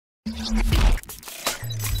Hi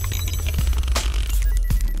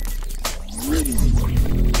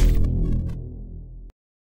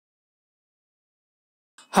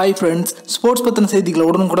friends, sports பத்தின செய்திகளை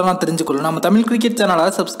உடனுக்குடன் தெரிஞ்சுக்கொள்ள நம்ம தமிழ் கிரிக்கெட் சேனலை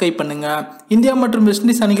சப்ஸ்கிரைப் பண்ணுங்க. இந்தியா மற்றும் வெஸ்ட்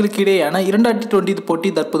இண்டீஸ் அணிகளுக்கு இடையேயான 2020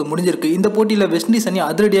 போட்டி தற்போது முடிஞ்சிருக்கு. இந்த போட்டியில வெஸ்ட் இண்டீஸ் அணி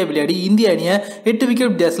அதிரடியா விளையாடி இந்திய அணியை 8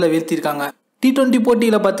 விக்கெட் வித்தியாசத்துல வீழ்த்திருக்காங்க. T20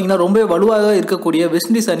 போட்டியில பாத்தீங்கன்னா ரொம்பவே வலுவாக இருக்கக்கூடிய வெஸ்ட்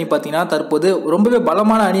இண்டீஸ் அணி பாத்தீங்கன்னா தற்போது ரொம்பவே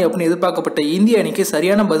பலமான அணி அப்படின்னு எதிர்பார்க்கப்பட்ட இந்திய அணிக்கு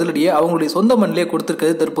சரியான பதிலடியை அவங்களுடைய சொந்த மண்ணிலே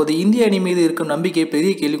கொடுத்திருக்கிறது தற்போது இந்திய அணி மீது இருக்கும் நம்பிக்கை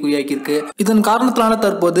பெரிய கேள்விக்குறியாக்கி இருக்கு. இதன் காரணத்தினால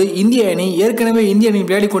தற்போது இந்திய அணி ஏற்கனவே இந்திய அணி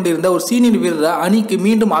விளையாடி கொண்டிருந்த ஒரு சீனியர் வீரரை அணிக்கு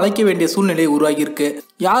மீண்டும் அழைக்க வேண்டிய சூழ்நிலை உருவாகி இருக்கு.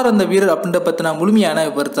 யார் அந்த வீரர் அப்படின்ற பத்தின முழுமையான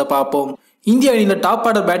விவரத்தை பார்ப்போம். இந்திய அணியில டாப்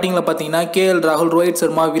ஆர்டர் பேட்டிங்ல பாத்தீங்கன்னா KL ராகுல், ரோஹித்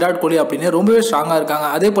சர்மா, விராட் கோலி அப்படின்னு ரொம்பவே ஸ்ட்ராங்கா இருக்காங்க.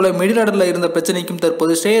 அதே போல மிடில் ஆர்டர்ல இருந்த பிரச்சனைக்கும்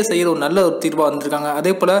தற்போது ஸ்ரேயஸ் ஐயர் ஒரு நல்ல ஒரு தீர்வா வந்திருக்காங்க.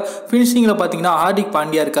 அதே போல பினிஷிங்ல பாத்தீங்கன்னா ஹார்திக்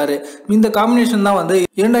பாண்டியா இருக்காரு. இந்த காம்பினேஷன் தான் வந்து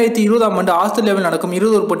 2020 ஆஸ்திரேலியாவில் நடக்கும்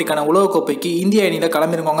 21 போட்டிக்கான உலகக்கோப்பைக்கு இந்திய அணியில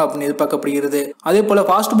களமிறங்குவாங்க அப்படின்னு எதிர்பார்க்கப்படுகிறது. அதே போல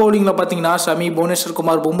ஃபாஸ்ட் பவுலிங்ல பாத்தீங்கன்னா ஷமி, புவனேஸ்வர்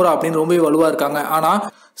குமார், பும்ரா அப்படின்னு ரொம்பவே வலுவா இருக்காங்க. ஆனா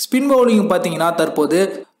ஸ்பின் பவுலிங் பாத்தீங்கன்னா தற்போது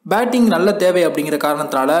பேட்டிங் நல்ல தேவை அப்படிங்கிற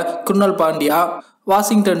காரணத்தினால குருணால் பாண்டியா,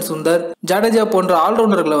 வாஷிங்டன் சுந்தர், ஜடேஜா போன்ற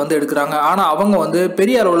ஆல்ரவுண்டர்களை வந்து எடுக்கிறாங்க. ஆனா அவங்க வந்து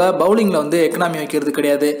பெரிய அளவுல பவுலிங்ல வந்து எக்கனாமி வைக்கிறது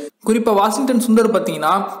கிடையாது. குறிப்பா வாஷிங்டன் சுந்தர்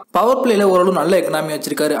பாத்தீங்கன்னா பவர் பிளேல ஓரளவு நல்ல எக்கனாமி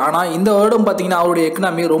வச்சிருக்காரு. ஆனா இந்த வருடம் பாத்தீங்கன்னா அவருடைய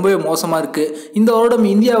எக்கனாமி ரொம்பவே மோசமா இருக்கு. இந்த வருடம்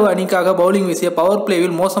இந்தியா அணிக்காக பவுலிங் வீசிய பவர்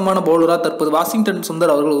பிளேவில் மோசமான பவுலரா தற்போது வாஷிங்டன்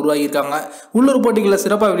சுந்தர் அவர்கள் உருவாகி இருக்காங்க. உள்ளூர் போட்டிகளில்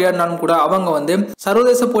சிறப்பா விளையாடினாலும் கூட அவங்க வந்து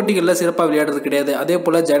சர்வதேச போட்டிகளில் சிறப்பா விளையாடுறது கிடையாது. அதே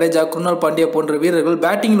போல ஜடேஜா, குருணால் பாண்டியா போன்ற வீரர்கள்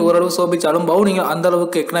பேட்டிங்கில் ஓரளவு சோபிச்சாலும் பவுலிங் அந்த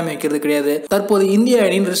அளவுக்கு எக்கனாமி வைக்கிறது கிடையாது. தற்போது இந்திய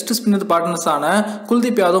அணியின் ரிஸ்ட் ஸ்பின்னர் பார்ட்னர்ஸான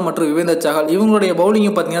குல்தீப் யாதவ் மற்றும் யுவேந்தர் சஹல் இவங்களுடைய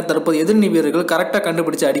பவுலிங் பாத்தீங்கன்னா தற்போது எதிரணி வீரர்கள் கரெக்டா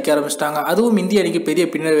கண்டுபிடிச்சு அடிக்க ஆரம்பிச்சிட்டாங்க. அதுவும் இந்திய அணிக்கு பெரிய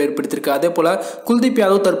பின்னடைவை ஏற்படுத்தியிருக்கு. அதே போல குல்தீப்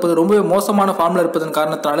யாதவ் தற்போது ரொம்பவே மோசமான ஃபார்ம்ல இருப்பதன்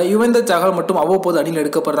காரணத்தினால யுவேந்தர் சஹல் மட்டும் அவ்வப்போது அணியில்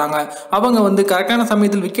எடுக்கப்படுறாங்க. அவங்க வந்து கரெக்டான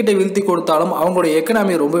சமயத்தில் விக்கெட்டை வீழ்த்தி கொடுத்தாலும் அவங்களுடைய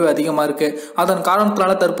எக்கனாமி ரொம்பவே அதிகமா இருக்கு. அதன்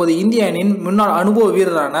காரணத்தினால தற்போது இந்திய அணியின் முன்னாள் அனுபவ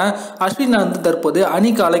வீரரான அஸ்வின் வந்து தற்போது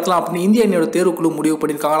அணிக்கு அழைக்கலாம் அப்படின்னு இந்திய அணியோட தேர்வுக்குழு முடிவு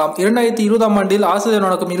பண்ணியிருக்காங்களாம். 2020 ஆஸ்திரேலியா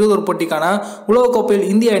நடக்கும் 21 போட்டிக்கான உலகக்கோப்பையில்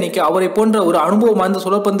இந்திய அணிக்கு அவரை போன்ற ஒரு அனுபவம் வாய்ந்த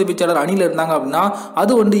சுழற்பந்து வீச்சாளர் அணியில் இருந்தாங்க அப்படின்னா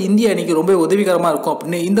அது வந்து இந்திய அணிக்கு ரொம்ப உதவிகரமா இருக்கும்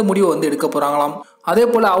அப்படின்னு இந்த முடிவை வந்து எடுக்க போறாங்களாம். அதே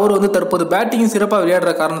போல அவர் வந்து தற்போது பேட்டிங் சிறப்பாக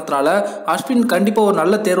விளையாடுற காரணத்தினால அஸ்வின் கண்டிப்பா ஒரு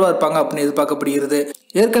நல்ல தேர்வா இருப்பாங்க அப்படின்னு எதிர்பார்க்கப்படுகிறது.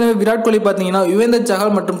 ஏற்கனவே விராட் கோலி பாத்தீங்கன்னா யுவேந்தர்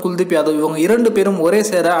சஹல் மற்றும் குல்தீப் யாதவ் இவங்க 2 பேரும் ஒரே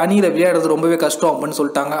சேர அணியில விளையாடுறது ரொம்பவே கஷ்டம் அப்படின்னு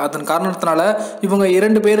சொல்லிட்டாங்க. அதன் காரணத்தினால இவங்க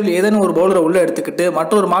 2 பேரில் ஏதேனும் ஒரு பவுலரை உள்ள எடுத்துக்கிட்டு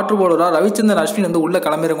மற்றொரு மாற்று பவுலரா ரவிச்சந்திரன் அஸ்வின் வந்து உள்ள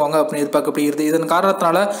களமிறங்குவாங்க அப்படின்னு எதிர்பார்க்கப்படுகிறது. இதன்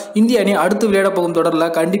காரணத்தினால இந்திய அணி அடுத்து விளையாட போகும்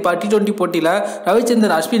தொடர்ல கண்டிப்பா T20 போட்டியில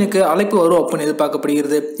ரவிச்சந்திரன் அஸ்வினுக்கு அழைப்பு வரும் அப்படின்னு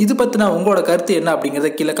எதிர்பார்க்கப்படுகிறது. இது பத்தின உங்களோட கருத்து என்ன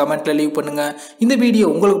அப்படிங்கறத கீழே கமெண்ட்ல லீவ் பண்ணுங்க. இந்த வீடியோ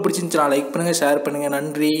உங்களுக்கு பிடிச்சிருந்துச்சுன்னா லைக் பண்ணுங்க, ஷேர் பண்ணுங்க.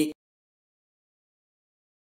 நன்றி.